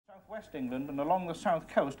West England and along the south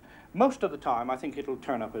coast, most of the time I think it'll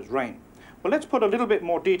turn up as rain. Well, let's put a little bit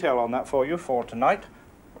more detail on that for you for tonight.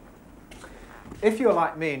 If you're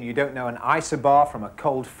like me and you don't know an isobar from a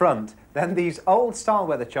cold front, then these old-style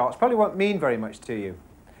weather charts probably won't mean very much to you.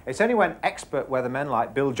 It's only when expert weathermen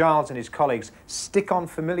like Bill Giles and his colleagues stick on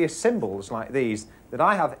familiar symbols like these that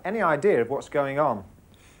I have any idea of what's going on.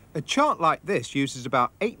 A chart like this uses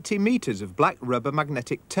about 80 metres of black rubber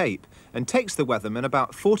magnetic tape and takes the weatherman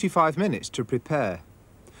about 45 minutes to prepare.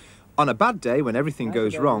 On a bad day, when everything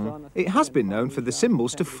goes wrong, it has been known for the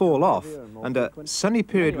symbols to fall off, and a sunny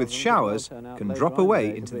period with showers can drop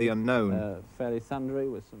away into the unknown.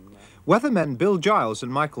 Weathermen Bill Giles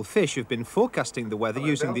and Michael Fish have been forecasting the weather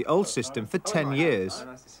using the old system for 10 years.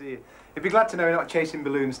 Nice to see you. You'd be glad to know you're not chasing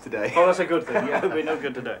balloons today. Oh, that's a good thing. Yeah, it'll be no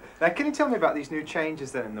good today. Now, can you tell me about these new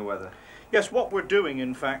changes then in the weather? Yes, what we're doing,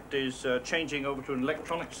 in fact, is changing over to an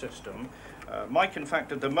electronic system. Mike, in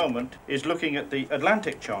fact, at the moment, is looking at the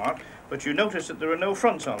Atlantic chart, but you notice that there are no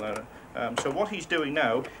fronts on there. So what he's doing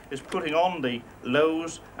now is putting on the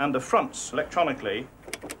lows and the fronts electronically.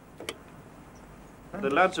 The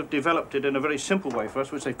lads have developed it in a very simple way for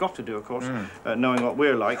us, which they've got to do, of course, knowing what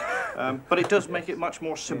we're like. But it does make it much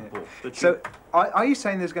more simple. Yeah. So, are you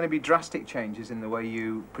saying there's going to be drastic changes in the way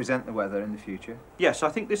you present the weather in the future? Yes, I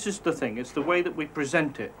think this is the thing. It's the way that we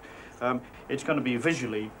present it. It's going to be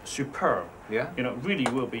visually superb. Yeah. You know, it really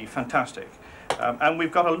will be fantastic. And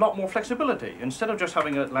we've got a lot more flexibility. Instead of just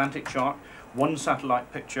having an Atlantic chart, one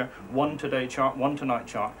satellite picture, one today chart, one tonight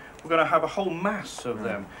chart, we're going to have a whole mass of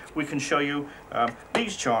them. We can show you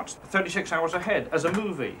these charts 36 hours ahead as a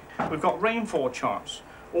movie. We've got rainfall charts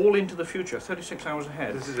all into the future, 36 hours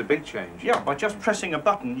ahead. This is a big change. Yeah, by just pressing a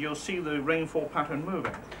button, you'll see the rainfall pattern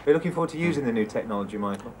moving. We're looking forward to using the new technology,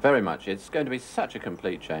 Michael. Very much. It's going to be such a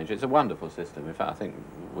complete change. It's a wonderful system. In fact, I think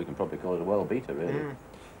we can probably call it a world beater, really.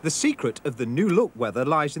 The secret of the new look weather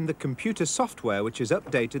lies in the computer software which has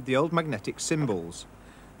updated the old magnetic symbols.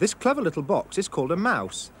 This clever little box is called a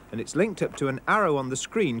mouse, and it's linked up to an arrow on the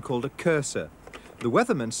screen called a cursor. The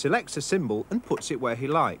weatherman selects a symbol and puts it where he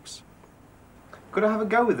likes. Could I have a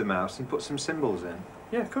go with the mouse and put some symbols in?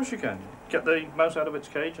 Yeah, of course you can. Get the mouse out of its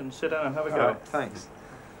cage and sit down and have a go. Right, thanks.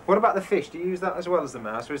 What about the fish? Do you use that as well as the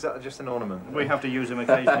mouse, or is that just an ornament? We have to use him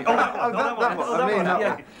occasionally. that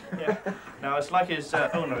one. Yeah. No, it's like his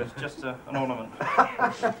owner. It's just an ornament.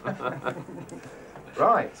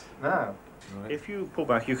 Right, now. Right. If you pull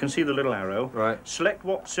back, you can see the little arrow. Right. Select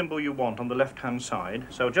what symbol you want on the left-hand side.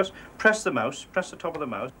 So just press the mouse, press the top of the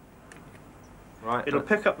mouse. Right. It'll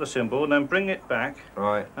pick up the symbol and then bring it back.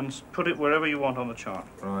 Right. And put it wherever you want on the chart.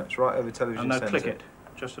 Right, it's right over television and now centre. click it.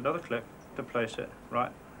 Just another click to place it.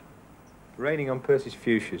 Right. Raining on Percy's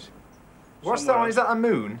fuchsias. What's that one? Is that a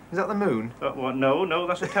moon? Is that the moon? Well, no,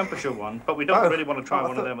 that's a temperature one. But we don't really want to try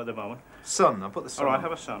one of them at the moment. Sun, I'll put the sun. All right,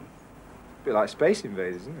 have a sun. A bit like Space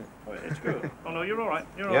Invaders, isn't it? Oh, it's good. Oh, no, you're all right.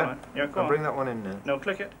 You're all right. Yeah, go I'll on. bring that one in now. No,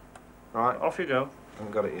 click it. Right. Off you go. I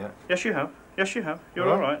haven't got it yet. Yes, you have. Yes, you have. You're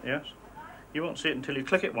all right, yes. You won't see it until you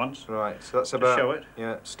click it once. Right, so that's about... show it.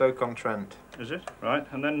 Yeah, Stoke-on-Trent. Is it? Right,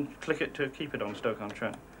 and then click it to keep it on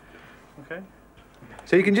Stoke-on-Trent. Okay.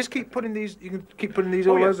 So you can just keep putting these,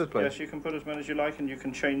 all over the place? Yes, you can put as many as you like and you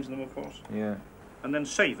can change them, of course. Yeah. And then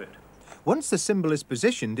save it. Once the symbol is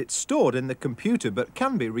positioned, it's stored in the computer but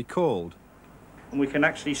can be recalled. And we can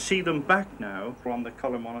actually see them back now on the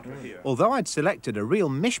colour monitor here. Although I'd selected a real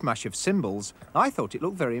mishmash of symbols, I thought it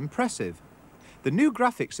looked very impressive. The new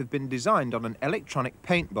graphics have been designed on an electronic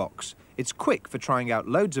paint box. It's quick for trying out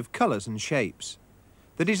loads of colours and shapes.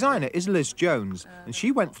 The designer is Liz Jones, and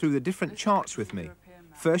she went through the different charts with me.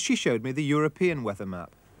 First, she showed me the European weather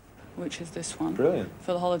map. Which is this one. Brilliant.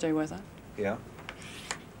 For the holiday weather. Yeah.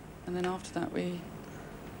 And then after that we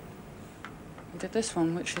did this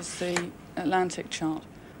one, which is the Atlantic chart.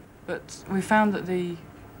 But we found that the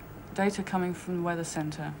data coming from the weather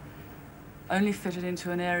centre only fitted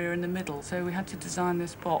into an area in the middle, so we had to design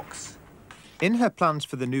this box. In her plans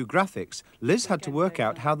for the new graphics, Liz had to work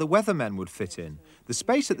out how the weathermen would fit in. The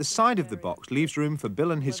space at the side of the box leaves room for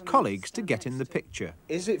Bill and his colleagues to get in the picture.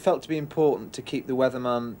 Is it felt to be important to keep the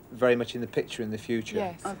weatherman very much in the picture in the future?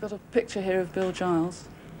 Yes. I've got a picture here of Bill Giles.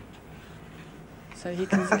 So he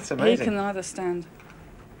can, That's he amazing. can either stand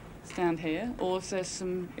here, or if there's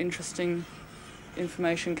some interesting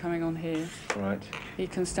information coming on here, right, he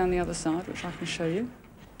can stand the other side, which I can show you.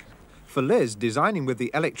 For Liz, designing with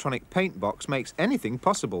the electronic paint box makes anything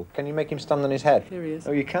possible. Can you make him stand on his head? Here he is.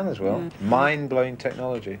 Oh, you can as well. Yeah. Mind-blowing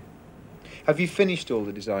technology. Have you finished all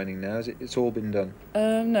the designing now? It's all been done?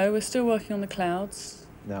 No, we're still working on the clouds.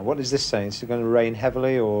 Now, what is this saying? Is it going to rain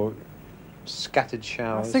heavily or...? scattered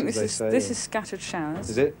showers. I think as they say, this or- is scattered showers.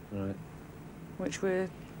 Is it? Right. Which we're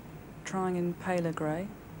trying in paler grey,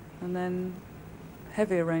 and then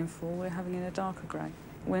heavier rainfall we're having in a darker grey.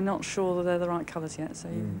 We're not sure that they're the right colours yet, so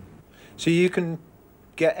So you can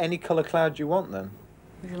get any colour cloud you want then?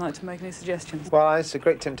 would you like to make any suggestions? Well, it's a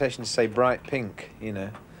great temptation to say bright pink, you know.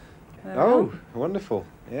 There we Oh, are. wonderful,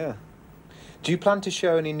 yeah. Do you plan to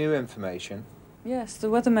show any new information? Yes, the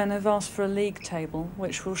weathermen have asked for a league table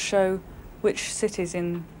which will show which cities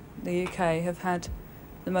in the UK have had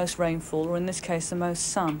the most rainfall, or in this case the most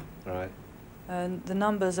sun. Right. And the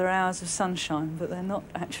numbers are hours of sunshine, but they're not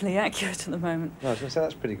actually accurate at the moment. No, I was going to say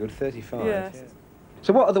that's pretty good, 35. Yes. Yeah.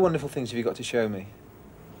 So what other wonderful things have you got to show me?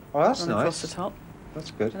 Oh, that's Run across the nice. top.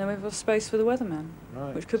 That's good. And then we've got space for the weatherman,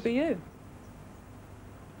 Right. which could be you.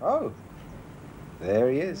 Oh, there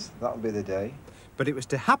he is. That'll be the day. But it was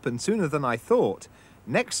to happen sooner than I thought.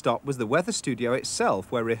 Next stop was the weather studio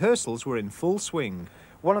itself, where rehearsals were in full swing.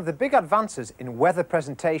 One of the big advances in weather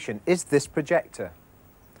presentation is this projector.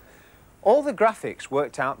 All the graphics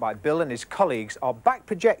worked out by Bill and his colleagues are back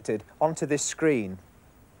projected onto this screen.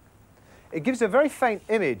 It gives a very faint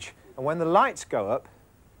image, and when the lights go up,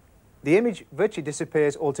 the image virtually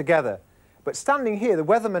disappears altogether. But standing here, the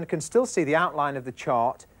weatherman can still see the outline of the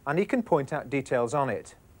chart, and he can point out details on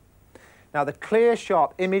it. Now, the clear,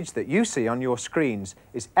 sharp image that you see on your screens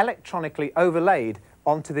is electronically overlaid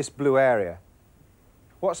onto this blue area.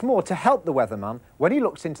 What's more, to help the weatherman, when he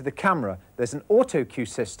looks into the camera, there's an auto cue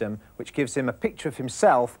system which gives him a picture of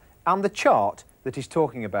himself and the chart that he's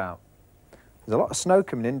talking about. There's a lot of snow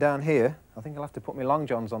coming in down here. I think I'll have to put my long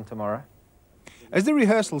johns on tomorrow. As the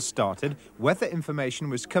rehearsals started, weather information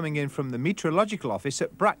was coming in from the meteorological office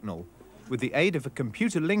at Bracknell. With the aid of a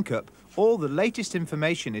computer link-up, all the latest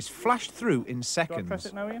information is flashed through in seconds. Press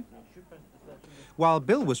it now, Ian? While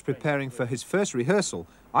Bill was preparing for his first rehearsal,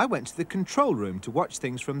 I went to the control room to watch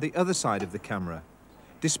things from the other side of the camera.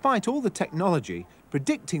 Despite all the technology,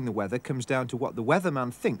 predicting the weather comes down to what the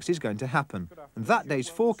weatherman thinks is going to happen, and that day's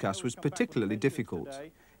forecast was particularly difficult.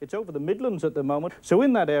 It's over the Midlands at the moment, so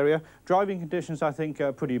in that area, driving conditions, I think,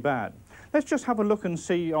 are pretty bad. Let's just have a look and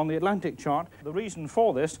see on the Atlantic chart the reason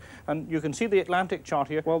for this, and you can see the Atlantic chart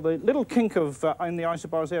here. Well, the little kink of in the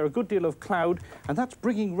isobars there, a good deal of cloud, and that's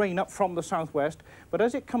bringing rain up from the southwest, but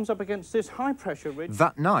as it comes up against this high-pressure ridge...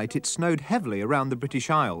 That night, it snowed heavily around the British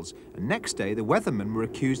Isles, and next day, the weathermen were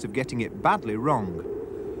accused of getting it badly wrong.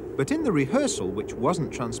 But in the rehearsal, which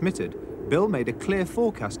wasn't transmitted, Bill made a clear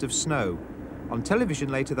forecast of snow. On television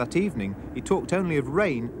later that evening, he talked only of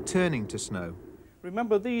rain turning to snow.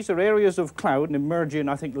 Remember, these are areas of cloud and emerge in,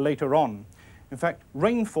 I think, later on. In fact,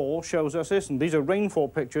 rainfall shows us this, and these are rainfall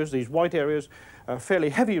pictures, these white areas, fairly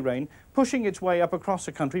heavy rain, pushing its way up across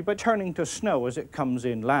the country, but turning to snow as it comes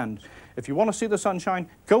inland. If you want to see the sunshine,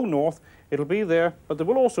 go north. It'll be there, but there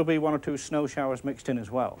will also be 1 or 2 snow showers mixed in as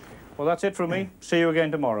well. Well, that's it from me. See you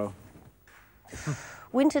again tomorrow.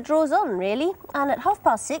 Winter draws on, really, and at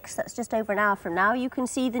 6:30, that's just over an hour from now, you can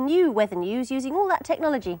see the new weather news using all that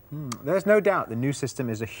technology. There's no doubt the new system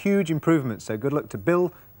is a huge improvement, so good luck to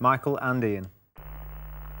Bill, Michael and Ian.